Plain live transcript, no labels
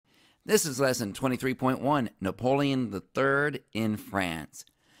This is lesson 23.1, Napoleon III in France.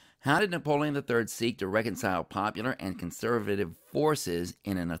 How did Napoleon III seek to reconcile popular and conservative forces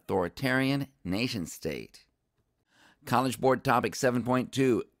in an authoritarian nation-state? College Board Topic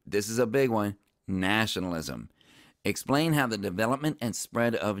 7.2, this is a big one, nationalism. Explain how the development and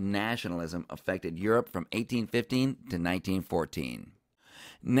spread of nationalism affected Europe from 1815 to 1914.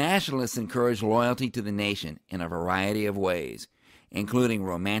 Nationalists encouraged loyalty to the nation in a variety of ways, including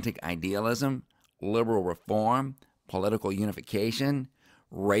romantic idealism, liberal reform, political unification,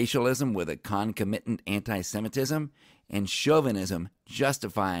 racialism with a concomitant anti-Semitism, and chauvinism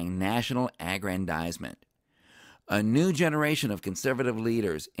justifying national aggrandizement. A new generation of conservative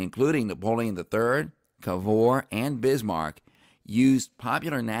leaders, including Napoleon III, Cavour, and Bismarck, used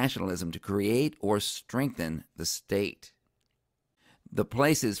popular nationalism to create or strengthen the state. The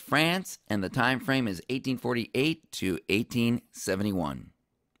place is France, and the time frame is 1848 to 1871.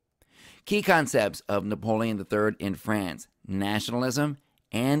 Key concepts of Napoleon III in France: nationalism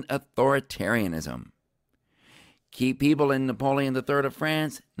and authoritarianism. Key people in Napoleon III of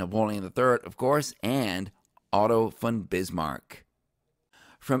France: Napoleon III, of course, and Otto von Bismarck.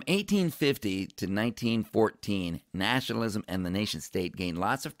 From 1850 to 1914, nationalism and the nation-state gained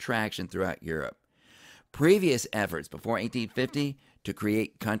lots of traction throughout Europe. Previous efforts before 1850 to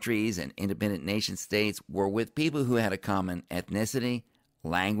create countries and independent nation-states were with people who had a common ethnicity,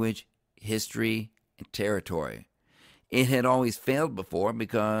 language, history, and territory. It had always failed before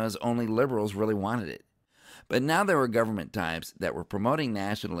because only liberals really wanted it. But now there were government types that were promoting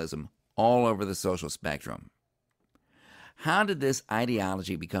nationalism all over the social spectrum. How did this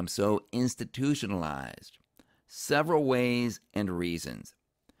ideology become so institutionalized? Several ways and reasons.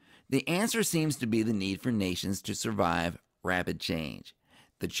 The answer seems to be the need for nations to survive rapid change.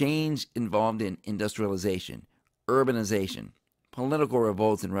 The change involved in industrialization, urbanization, political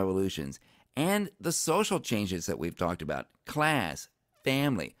revolts and revolutions, and the social changes that we've talked about: class,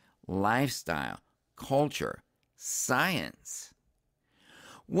 family, lifestyle, culture, science.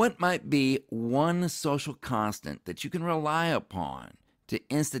 What might be one social constant that you can rely upon to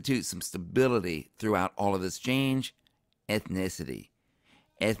institute some stability throughout all of this change? Ethnicity.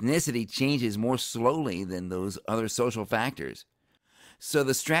 Ethnicity changes more slowly than those other social factors. So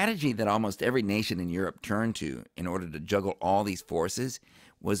the strategy that almost every nation in Europe turned to in order to juggle all these forces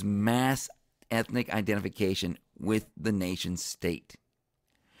was mass ethnic identification with the nation state.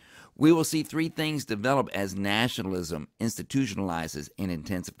 We will see three things develop as nationalism institutionalizes and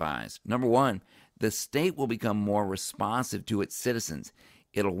intensifies. Number one, the state will become more responsive to its citizens.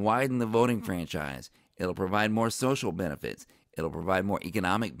 It'll widen the voting franchise. It'll provide more social benefits. It'll provide more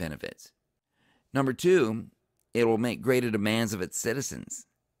economic benefits. Number two, it will make greater demands of its citizens.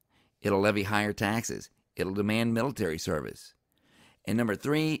 It'll levy higher taxes. It'll demand military service. And number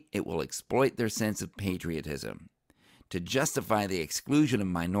three, it will exploit their sense of patriotism to justify the exclusion of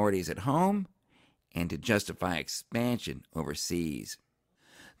minorities at home and to justify expansion overseas.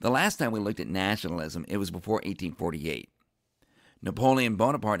 The last time we looked at nationalism, it was before 1848. Napoleon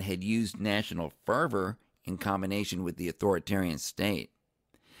Bonaparte had used national fervor in combination with the authoritarian state.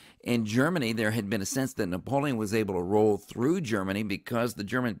 In Germany, there had been a sense that Napoleon was able to roll through Germany because the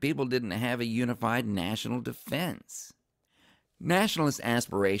German people didn't have a unified national defense. Nationalist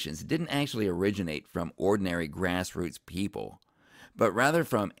aspirations didn't actually originate from ordinary grassroots people, but rather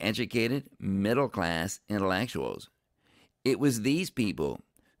from educated, middle-class intellectuals. It was these people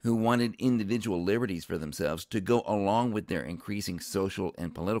who wanted individual liberties for themselves to go along with their increasing social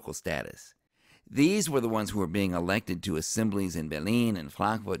and political status. These were the ones who were being elected to assemblies in Berlin and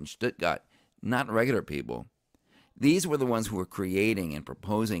Frankfurt and Stuttgart, not regular people. These were the ones who were creating and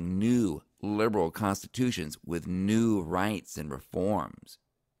proposing new liberal constitutions with new rights and reforms.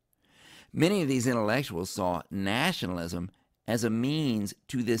 Many of these intellectuals saw nationalism as a means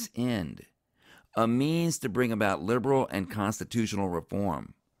to this end, a means to bring about liberal and constitutional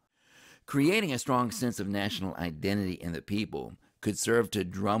reform. Creating a strong sense of national identity in the people could serve to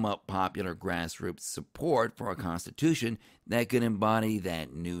drum up popular grassroots support for a constitution that could embody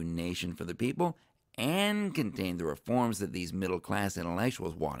that new nation for the people and contain the reforms that these middle-class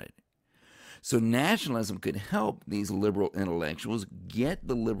intellectuals wanted. So nationalism could help these liberal intellectuals get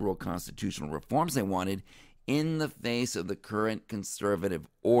the liberal constitutional reforms they wanted in the face of the current conservative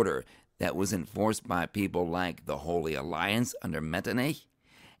order that was enforced by people like the Holy Alliance under Metternich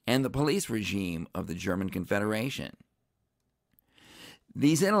and the police regime of the German Confederation.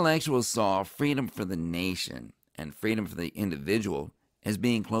 These intellectuals saw freedom for the nation and freedom for the individual as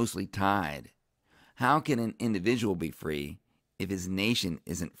being closely tied. How can an individual be free if his nation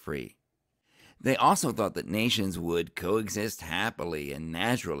isn't free? They also thought that nations would coexist happily and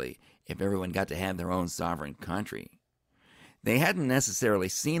naturally if everyone got to have their own sovereign country. They hadn't necessarily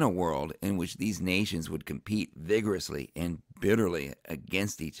seen a world in which these nations would compete vigorously and bitterly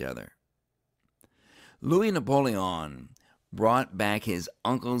against each other. Louis Napoleon brought back his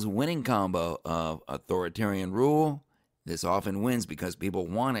uncle's winning combo of authoritarian rule. This often wins because people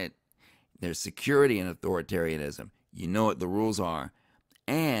want it. There's security in authoritarianism. You know what the rules are.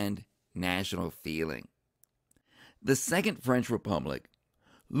 And national feeling. The Second French Republic.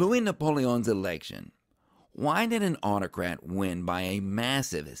 Louis Napoleon's election. Why did an autocrat win by a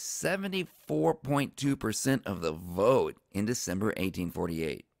massive 74.2% of the vote in December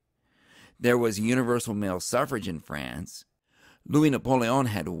 1848? There was universal male suffrage in France. Louis Napoleon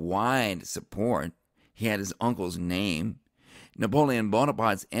had wide support. He had his uncle's name. Napoleon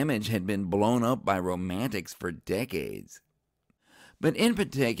Bonaparte's image had been blown up by romantics for decades. But in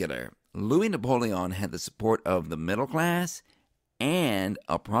particular, Louis Napoleon had the support of the middle class and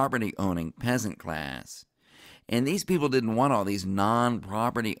a property-owning peasant class. And these people didn't want all these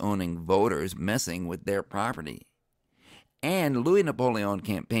non-property-owning voters messing with their property. And Louis Napoleon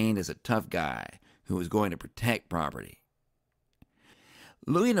campaigned as a tough guy who was going to protect property.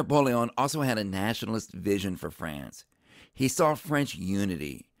 Louis Napoleon also had a nationalist vision for France. He saw French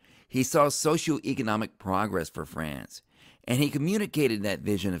unity. He saw socio-economic progress for France, and he communicated that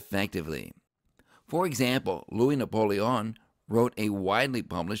vision effectively. For example, Louis Napoleon wrote a widely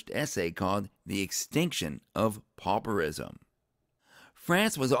published essay called The Extinction of Pauperism.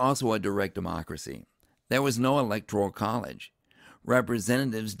 France was also a direct democracy. There was no electoral college.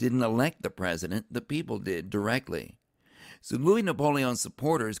 Representatives didn't elect the president, the people did directly. So Louis Napoleon's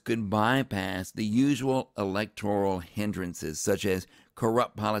supporters could bypass the usual electoral hindrances such as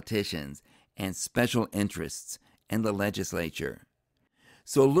corrupt politicians and special interests and the legislature.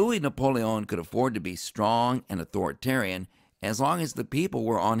 So Louis Napoleon could afford to be strong and authoritarian as long as the people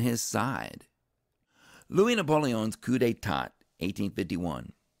were on his side. Louis Napoleon's coup d'etat,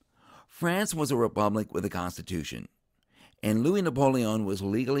 1851. France was a republic with a constitution, and Louis Napoleon was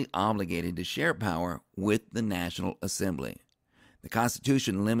legally obligated to share power with the National Assembly. The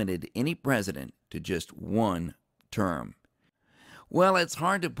Constitution limited any president to just one term. Well, it's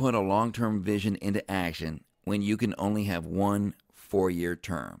hard to put a long-term vision into action when you can only have one 4-year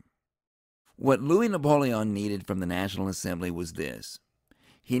term. What Louis Napoleon needed from the National Assembly was this.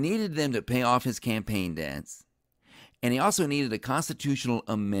 He needed them to pay off his campaign debts, and he also needed a constitutional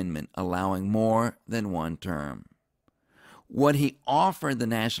amendment allowing more than one term. What he offered the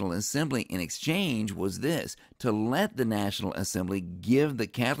National Assembly in exchange was this, to let the National Assembly give the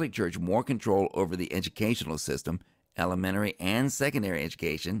Catholic Church more control over the educational system, elementary and secondary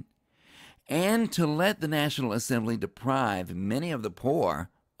education, and to let the National Assembly deprive many of the poor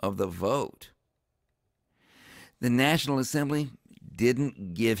of the vote. The National Assembly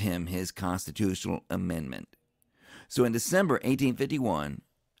didn't give him his constitutional amendment. So in December 1851,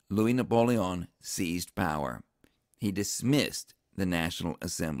 Louis Napoleon seized power. He dismissed the National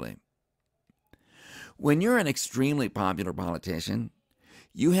Assembly. When you're an extremely popular politician,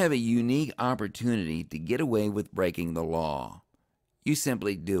 you have a unique opportunity to get away with breaking the law. You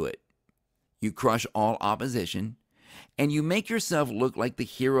simply do it. You crush all opposition, and you make yourself look like the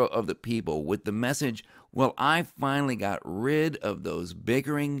hero of the people with the message, well, I finally got rid of those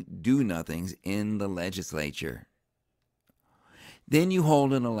bickering do-nothings in the legislature. Then you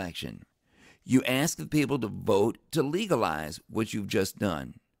hold an election. You ask the people to vote to legalize what you've just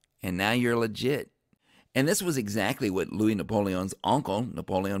done, and now you're legit. And this was exactly what Louis Napoleon's uncle,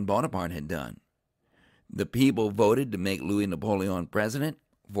 Napoleon Bonaparte, had done. The people voted to make Louis Napoleon president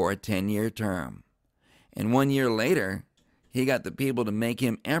for a 10-year term. And 1 year later, he got the people to make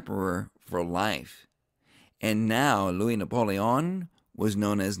him emperor for life. And now Louis Napoleon was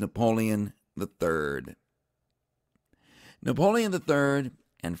known as Napoleon III. Napoleon III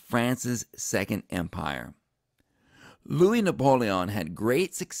and France's Second Empire. Louis Napoleon had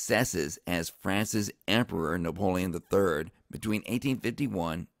great successes as France's Emperor Napoleon III between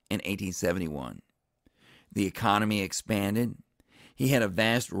 1851 and 1871. The economy expanded. He had a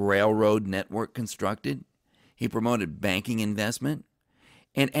vast railroad network constructed. He promoted banking investment.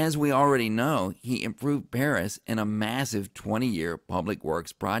 And as we already know, he improved Paris in a massive 20-year public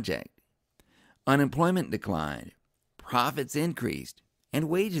works project. Unemployment declined. Profits increased. And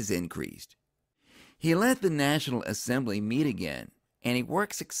wages increased. He let the National Assembly meet again, and he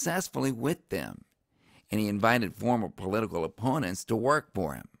worked successfully with them, and he invited former political opponents to work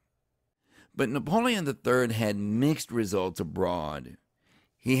for him. But Napoleon III had mixed results abroad.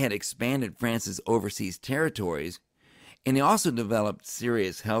 He had expanded France's overseas territories, and he also developed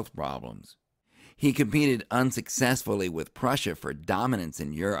serious health problems. He competed unsuccessfully with Prussia for dominance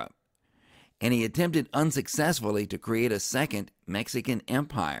in Europe, and he attempted unsuccessfully to create a second Mexican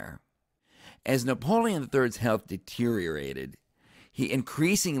empire. As Napoleon III's health deteriorated, he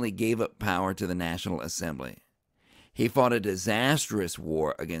increasingly gave up power to the National Assembly. He fought a disastrous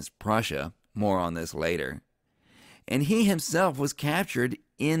war against Prussia, more on this later, and he himself was captured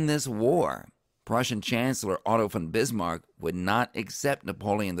in this war. Prussian Chancellor Otto von Bismarck would not accept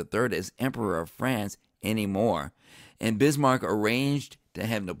Napoleon III as Emperor of France anymore, and Bismarck arranged to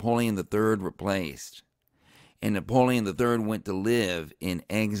have Napoleon III replaced. And Napoleon III went to live in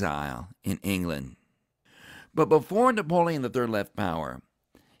exile in England. But before Napoleon III left power,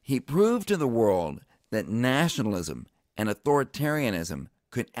 he proved to the world that nationalism and authoritarianism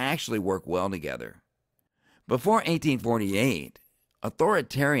could actually work well together. Before 1848,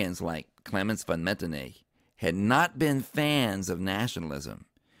 authoritarians like Clemens von Metternich had not been fans of nationalism.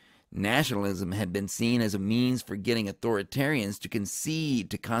 Nationalism had been seen as a means for getting authoritarians to concede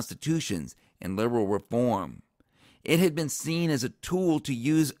to constitutions and liberal reform. It had been seen as a tool to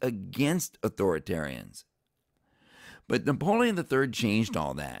use against authoritarians. But Napoleon III changed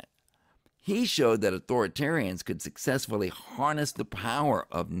all that. He showed that authoritarians could successfully harness the power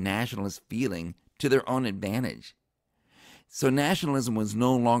of nationalist feeling to their own advantage. So nationalism was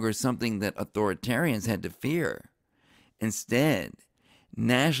no longer something that authoritarians had to fear. Instead,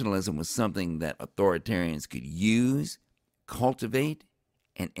 nationalism was something that authoritarians could use, cultivate,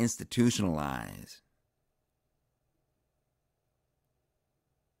 and institutionalize.